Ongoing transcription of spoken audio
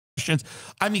questions.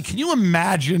 I mean, can you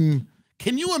imagine,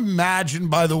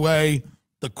 by the way,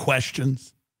 the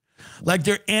questions? Like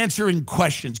they're answering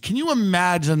questions. Can you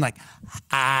imagine like,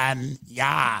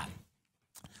 yeah.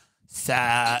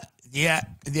 So,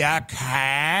 yeah,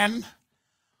 can,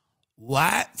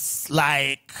 what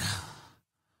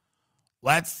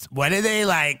do they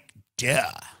like do?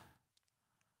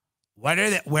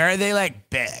 Where are they like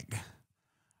big?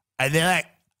 Are they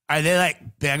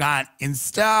like big on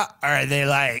Insta? Or are they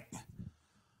like,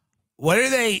 what are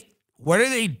they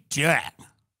doing?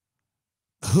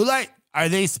 Who like, are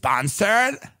they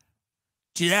sponsored?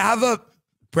 Do they have a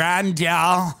brand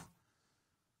deal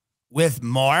with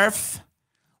Morph?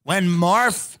 When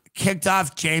Morph kicked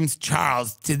off James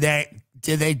Charles, did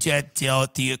they just deal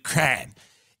with the Ukraine?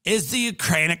 Is the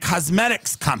Ukraine a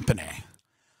cosmetics company?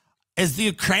 Is the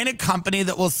Ukraine a company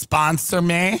that will sponsor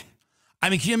me? I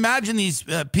mean, can you imagine these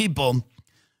people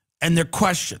and their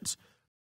questions?